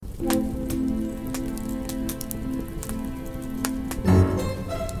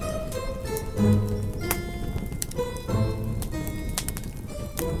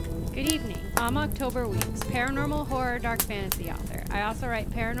I'm October Weeks, paranormal horror dark fantasy author. I also write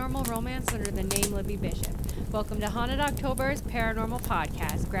paranormal romance under the name Libby Bishop. Welcome to Haunted October's Paranormal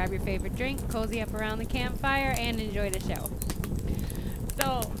Podcast. Grab your favorite drink, cozy up around the campfire, and enjoy the show.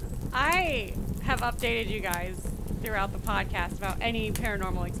 So, I have updated you guys throughout the podcast about any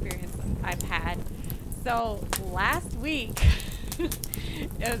paranormal experience I've had. So, last week,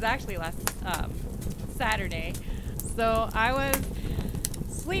 it was actually last Saturday, so I was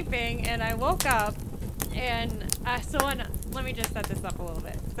sleeping and I woke up and let me just set this up a little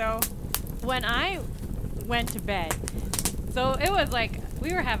bit. So when I went to bed, so it was like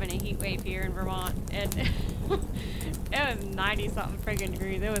we were having a heat wave here in Vermont and it was 90 something friggin'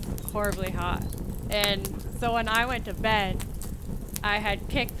 degrees. It was horribly hot. And so when I went to bed, I had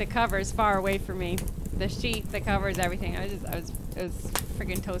kicked the covers far away from me. The sheet, the covers, everything. It was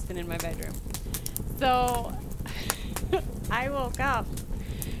friggin' toasting in my bedroom. So I woke up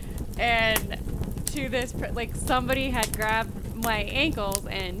and to this, like somebody had grabbed my ankles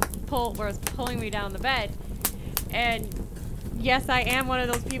and was pulling me down the bed. And yes, I am one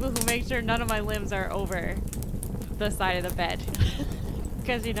of those people who make sure none of my limbs are over the side of the bed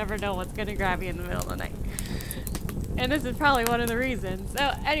because you never know what's going to grab you in the middle of the night. And this is probably one of the reasons.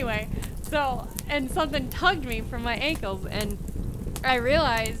 So anyway, and something tugged me from my ankles and I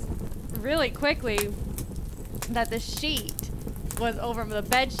realized really quickly that the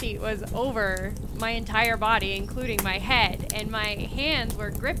bed sheet was over my entire body, including my head, and my hands were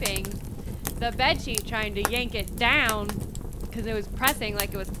gripping the bed sheet trying to yank it down because it was pressing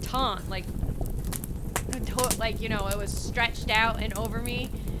like it was taut, like it was stretched out and over me,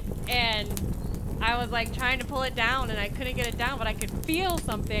 and I was like trying to pull it down and I couldn't get it down, but I could feel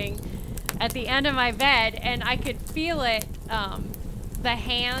something at the end of my bed and I could feel it, the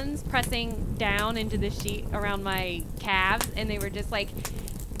hands pressing down into the sheet around my calves, and they were just like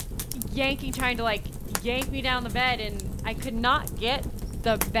trying to like yank me down the bed, and I could not get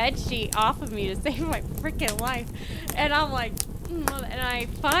the bed sheet off of me to save my freaking life. And I'm like, and I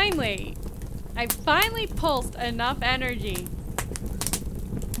finally pulsed enough energy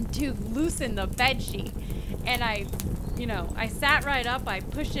to loosen the bed sheet, and I sat right up, I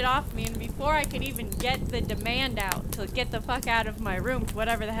pushed it off me, and before I could even get the demand out to get the fuck out of my room,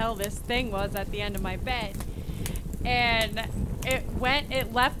 whatever the hell this thing was at the end of my bed, and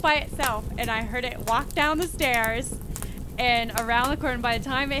it left by itself, and I heard it walk down the stairs and around the corner. By the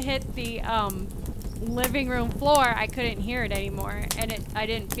time it hit the living room floor, I couldn't hear it anymore, and I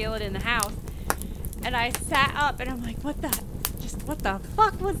didn't feel it in the house. And I sat up, and I'm like, what the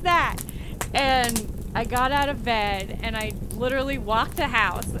fuck was that? And I got out of bed and I literally walked the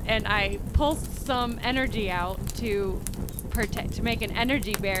house and I pulsed some energy out to make an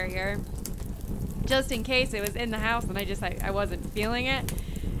energy barrier just in case it was in the house and I wasn't feeling it.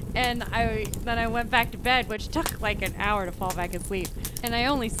 And then I went back to bed, which took like an hour to fall back asleep. And I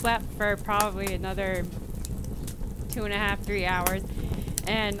only slept for probably another 2.5, 3 hours.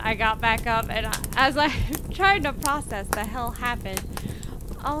 And I got back up, and as I tried to process the hell happened,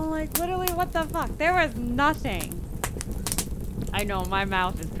 I'm like, literally, what the fuck? There was nothing. I know, my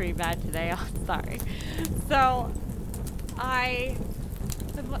mouth is pretty bad today. I'm sorry. So, I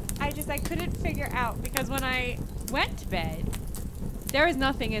couldn't figure out, because when I went to bed, there was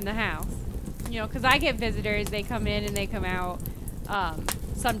nothing in the house. Because I get visitors, they come in and they come out.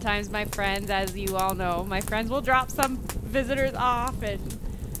 Sometimes my friends, as you all know, my friends will drop some visitors off, and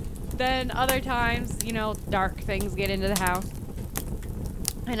then other times, dark things get into the house.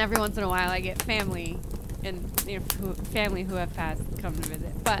 And every once in a while I get family and family who have passed come to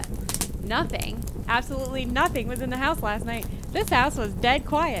visit. But nothing, absolutely nothing was in the house last night. This house was dead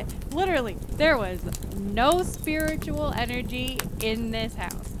quiet. Literally, there was no spiritual energy in this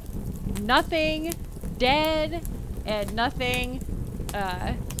house. Nothing dead and nothing,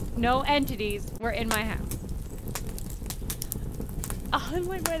 no entities were in my house. Oh, I'm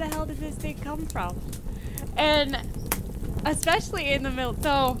like, where the hell did this thing come from? And especially in the middle.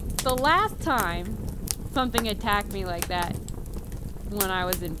 So the last time something attacked me like that when I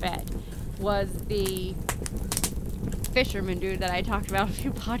was in bed was the fisherman dude that I talked about a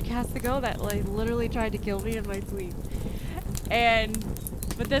few podcasts ago that like literally tried to kill me in my sleep.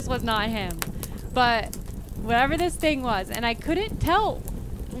 But this was not him. But whatever this thing was, and I couldn't tell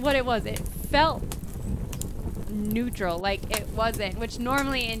what it was. It felt neutral, like it wasn't, which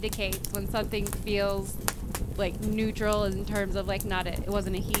normally indicates when something feels like neutral in terms of like it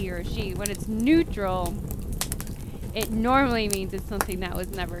wasn't a he or a she. When it's neutral, it normally means it's something that was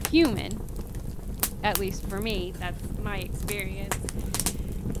never human. At least for me, that's my experience.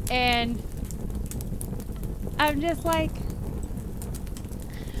 And I'm just like,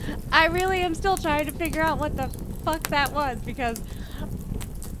 I really am still trying to figure out what the fuck that was, because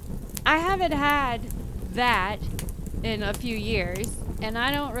I haven't had that in a few years, and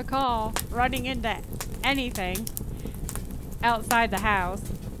I don't recall running into anything outside the house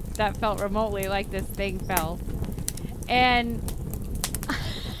that felt remotely like this thing felt. And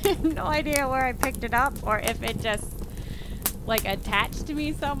I have no idea where I picked it up or if it just like attached to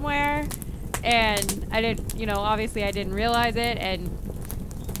me somewhere. And I didn't, you know, obviously I didn't realize it, and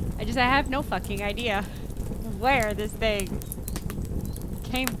I have no fucking idea where this thing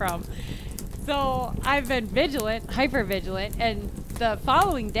came from. So I've been vigilant, hyper vigilant, and the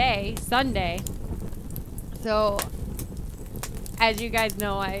following day, Sunday, so as you guys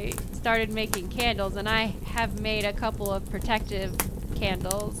know, I started making candles, and I have made a couple of protective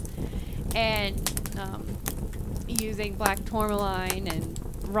candles, and using black tourmaline and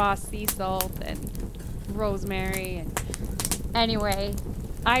raw sea salt and rosemary. And anyway,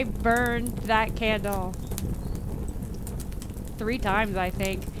 I burned that candle 3 times, I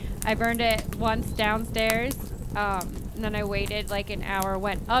think. I burned it once downstairs, and then I waited like an hour,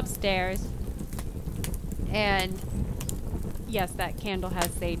 went upstairs, and yes, that candle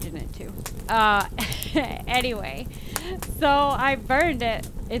has sage in it too. Anyway, so I burned it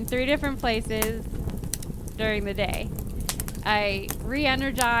in 3 different places during the day. I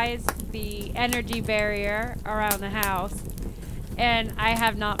re-energized the energy barrier around the house, and I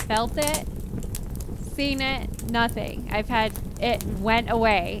have not felt it, seen it, nothing. It went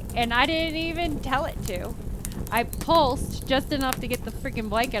away, and I didn't even tell it to. I pulsed just enough to get the freaking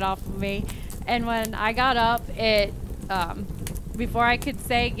blanket off of me, and when I got up, it, before I could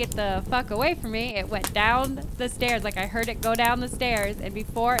say get the fuck away from me, it went down the stairs. Like, I heard it go down the stairs, and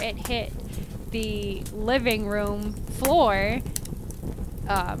before it hit the living room floor,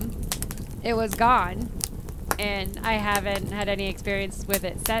 it was gone, and I haven't had any experience with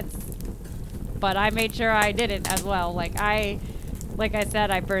it since. But I made sure I didn't as well. Like I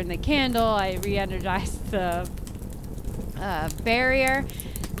said, I burned the candle, I re-energized the barrier,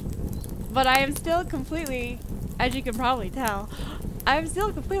 but I am still completely, as you can probably tell, I'm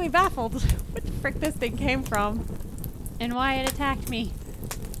still completely baffled what the frick this thing came from and why it attacked me.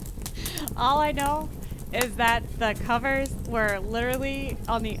 All I know is that the covers were literally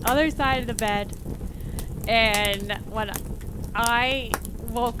on the other side of the bed, and when I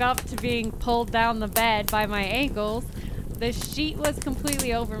woke up to being pulled down the bed by my ankles, the sheet was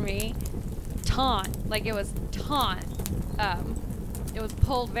completely over me, like it was taut. It was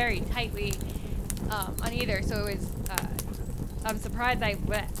pulled very tightly on either, so it was, I'm surprised I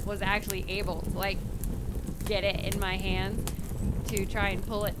was actually able to like get it in my hands to try and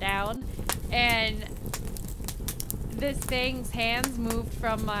pull it down. And this thing's hands moved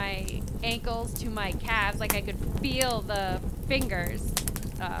from my ankles to my calves. Like, I could feel the fingers.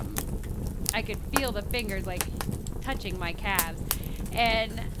 I could feel the fingers like touching my calves,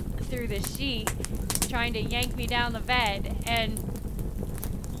 and through the sheet, trying to yank me down the bed. And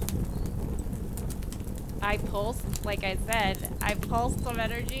I pulsed, like I said, I pulsed some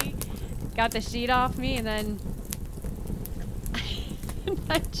energy, got the sheet off me, and then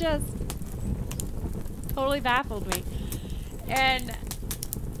that just totally baffled me. And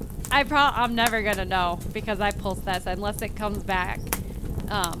I'm never gonna know, because I pulsed that, so unless it comes back,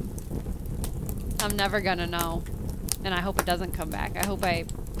 I'm never gonna know. And I hope it doesn't come back. I hope I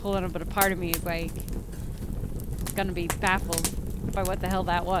pull it, but a part of me is like gonna be baffled by what the hell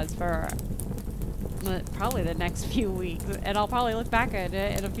that was for probably the next few weeks. And I'll probably look back at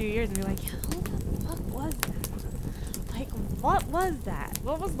it in a few years and be like, what the fuck was that? Like, what was that?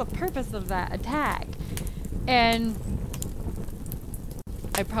 What was the purpose of that attack? And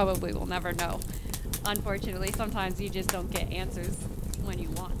I probably will never know. Unfortunately, sometimes you just don't get answers when you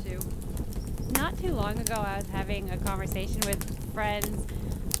want to. Not too long ago, I was having a conversation with friends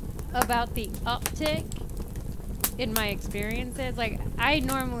about the uptick in my experiences. Like, I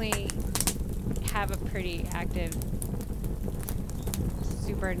normally have a pretty active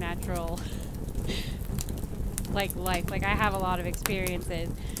supernatural like life. Like, I have a lot of experiences,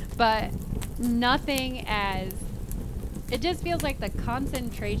 but nothing as, it just feels like the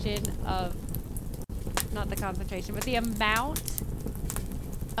concentration of, not the concentration, but the amount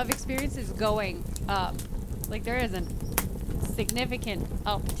of experiences going up. Like, there is a significant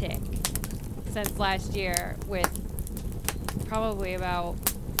uptick since last year, with probably about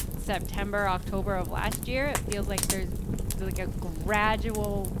September, October of last year. It feels like there's like a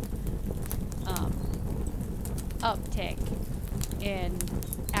gradual uptick in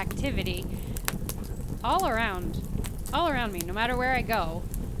activity all around me, no matter where I go.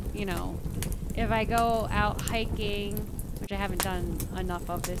 You know, if I go out hiking which I haven't done enough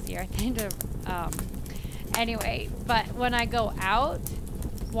of this year. I think anyway, but when I go out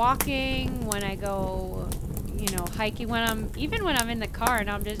walking, when I go, hiking, even when I'm in the car and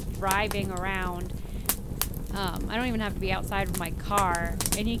I'm just driving around, I don't even have to be outside of my car,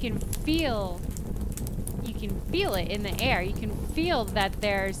 and you can feel it in the air. You can feel that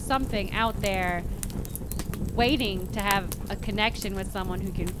there's something out there waiting to have a connection with someone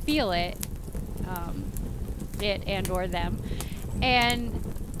who can feel it, it and or them. And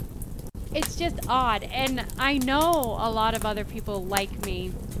it's just odd. And I know a lot of other people like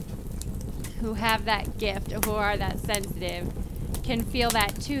me who have that gift, who are that sensitive, can feel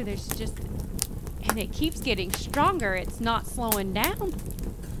that too. And it keeps getting stronger. It's not slowing down.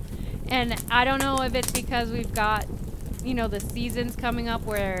 And I don't know if it's because we've got, the seasons coming up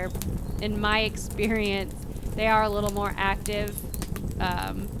where, in my experience, they are a little more active,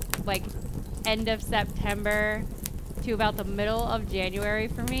 like end of September to about the middle of January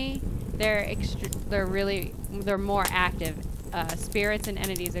for me. They're more active. Spirits and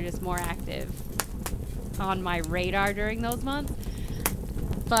entities are just more active on my radar during those months.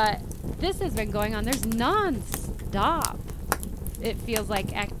 But this has been going on. There's non-stop, it feels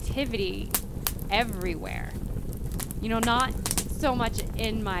like, activity everywhere. Not so much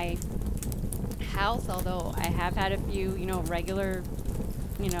in my house, although I have had a few, regular,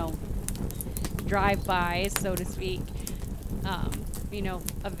 drive-bys, so to speak.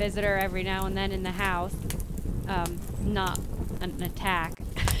 A visitor every now and then in the house. Not an attack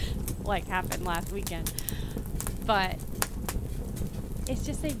like happened last weekend. But it's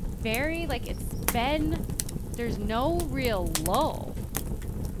just a very, there's no real lull.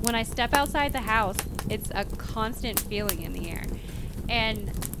 When I step outside the house, it's a constant feeling in the air.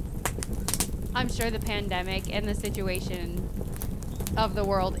 And I'm sure the pandemic and the situation of the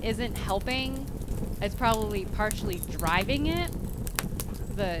world isn't helping. It's probably partially driving it.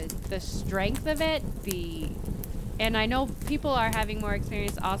 The strength of it, and I know people are having more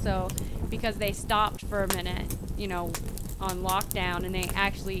experience also because they stopped for a minute, on lockdown, and they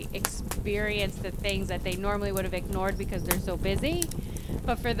actually experienced the things that they normally would have ignored because they're so busy.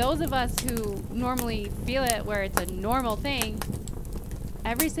 But for those of us who normally feel it where it's a normal thing,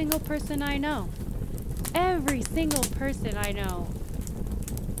 every single person I know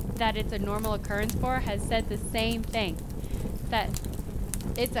that it's a normal occurrence for has said the same thing, that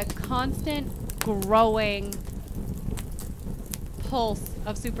it's a constant growing pulse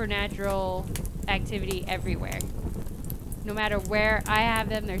of supernatural activity everywhere. No matter where I have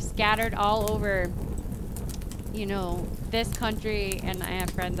them, they're scattered all over, this country, and I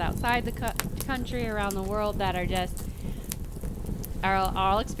have friends outside the country, around the world, that are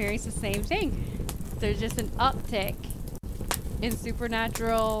all experience the same thing. There's just an uptick in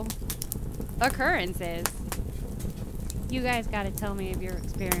supernatural occurrences. You guys got to tell me if you're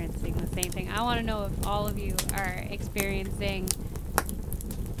experiencing the same thing. I want to know if all of you are experiencing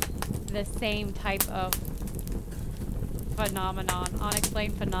the same type of phenomenon,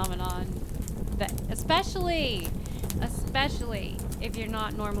 unexplained phenomenon, that especially if you're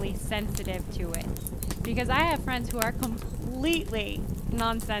not normally sensitive to it. Because I have friends who are completely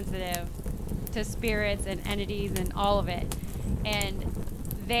non-sensitive to spirits and entities and all of it. And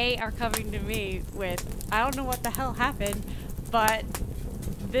they are coming to me with, I don't know what the hell happened, but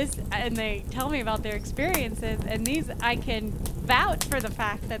this, and they tell me about their experiences, and these, I can vouch for the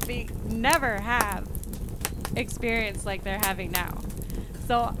fact that they never have experience like they're having now.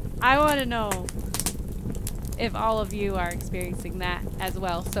 So I want to know if all of you are experiencing that as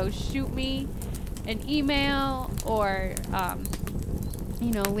well. So shoot me an email or,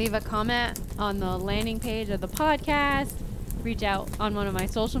 leave a comment on the landing page of the podcast. Reach out on one of my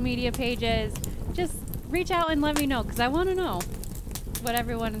social media pages. Just reach out and let me know, because I want to know what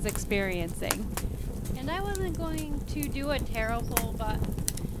everyone is experiencing. And I wasn't going to do a tarot pull, but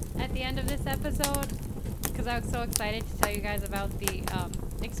at the end of this episode, because I was so excited to tell you guys about the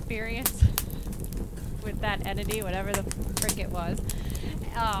experience with that entity, whatever the frick it was.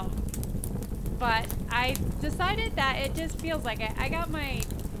 But I decided that it just feels like I got my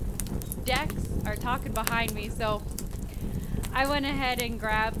decks are talking behind me, so I went ahead and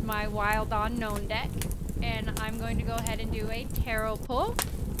grabbed my Wild Unknown deck, and I'm going to go ahead and do a tarot pull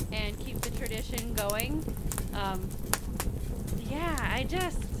and keep the tradition going.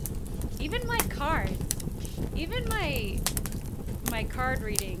 Even my cards, even my card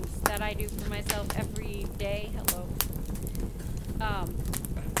readings that I do for myself every day. Hello.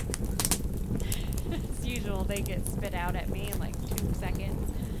 As usual, they get spit out at me in like 2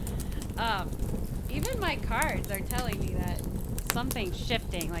 seconds. Even my cards are telling me that something's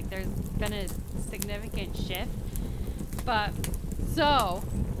shifting, like there's been a significant shift. But, so,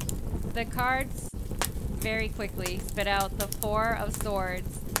 the cards very quickly spit out the Four of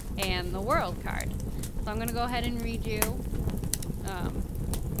Swords and the World card. So I'm going to go ahead and read you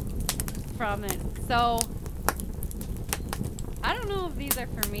from it. So, I don't know if these are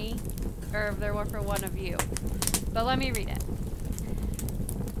for me or if they're for one of you, but let me read it.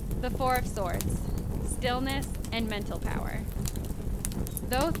 The Four of Swords, stillness and mental power.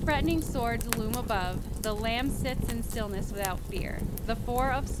 Though threatening swords loom above, the lamb sits in stillness without fear. The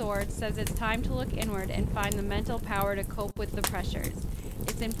Four of Swords says it's time to look inward and find the mental power to cope with the pressures.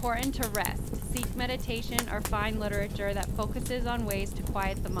 It's important to rest, seek meditation, or find literature that focuses on ways to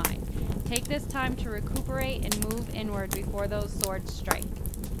quiet the mind. Take this time to recuperate and move inward before those swords strike.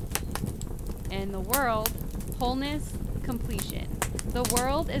 In the World, wholeness, completion. The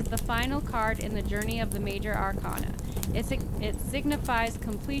World is the final card in the journey of the major arcana. It signifies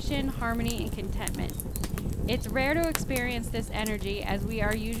completion, harmony, and contentment. It's rare to experience this energy as we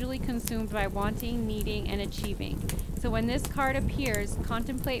are usually consumed by wanting, needing, and achieving. So when this card appears,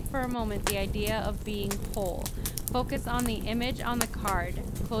 contemplate for a moment the idea of being whole. Focus on the image on the card.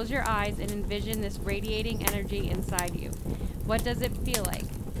 Close your eyes and envision this radiating energy inside you. What does it feel like?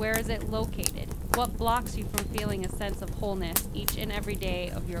 Where is it located? What blocks you from feeling a sense of wholeness each and every day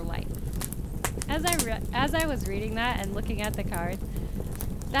of your life? As I was reading that and looking at the cards,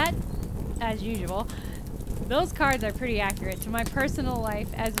 that, as usual, those cards are pretty accurate to my personal life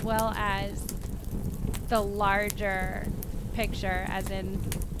as well as the larger picture, as in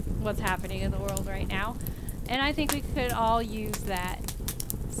what's happening in the world right now. And I think we could all use that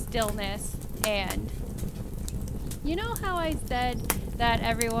stillness. And you know how I said that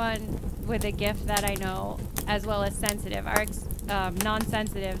everyone with a gift that I know, as well as sensitive, are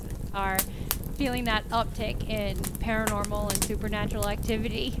non-sensitives, are feeling that uptick in paranormal and supernatural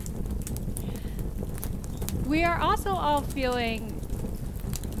activity? We are also all feeling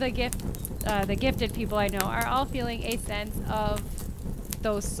the gifted people I know are all feeling a sense of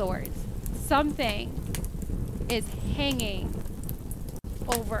those swords. Something is hanging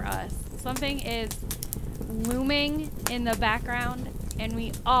over us. Something is looming in the background, and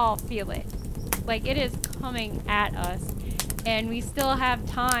we all feel it. Like it is coming at us, and we still have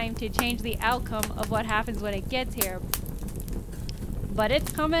time to change the outcome of what happens when it gets here. But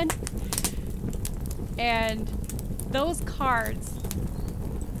it's coming, and those cards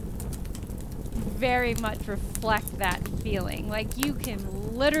very much reflect that feeling. Like you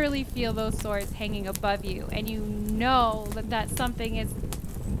can literally feel those swords hanging above you, and you know that something is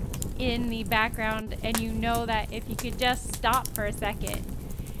in the background, and you know that if you could just stop for a second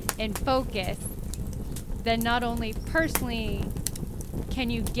and focus, then not only personally can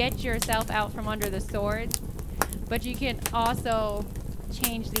you get yourself out from under the swords, but you can also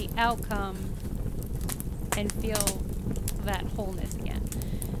change the outcome and feel that wholeness again.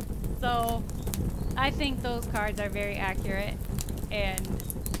 So I think those cards are very accurate, and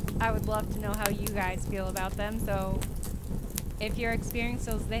I would love to know how you guys feel about them. So if you're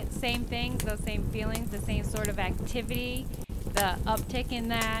experiencing those same things, those same feelings, the same sort of activity, the uptick in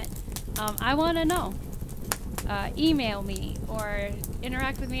that, I want to know. Email me or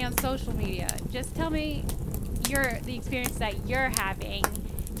interact with me on social media. Just tell me the experience that you're having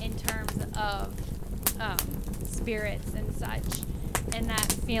in terms of spirits and such, and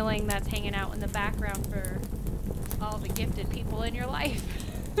that feeling that's hanging out in the background for all the gifted people in your life.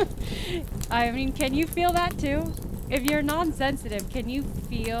 I mean, can you feel that too? If you're non-sensitive, can you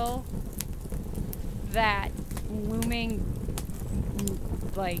feel that looming,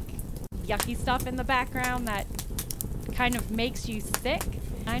 like, yucky stuff in the background that kind of makes you sick?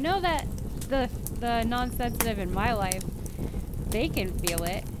 I know that the non-sensitive in my life, they can feel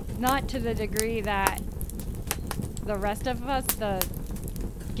it. Not to the degree that the rest of us, the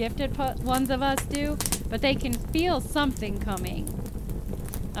gifted ones of us do, but they can feel something coming.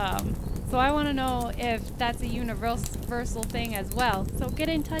 So I want to know if that's a universal thing as well. So get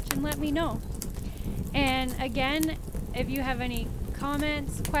in touch and let me know. And again, if you have any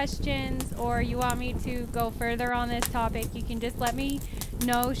comments, questions, or you want me to go further on this topic, you can just let me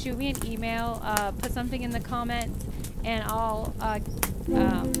know. Shoot me an email, put something in the comments, and I'll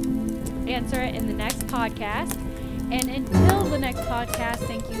answer it in the next podcast. And until the next podcast,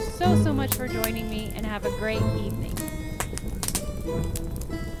 thank you so much for joining me, and have a great evening.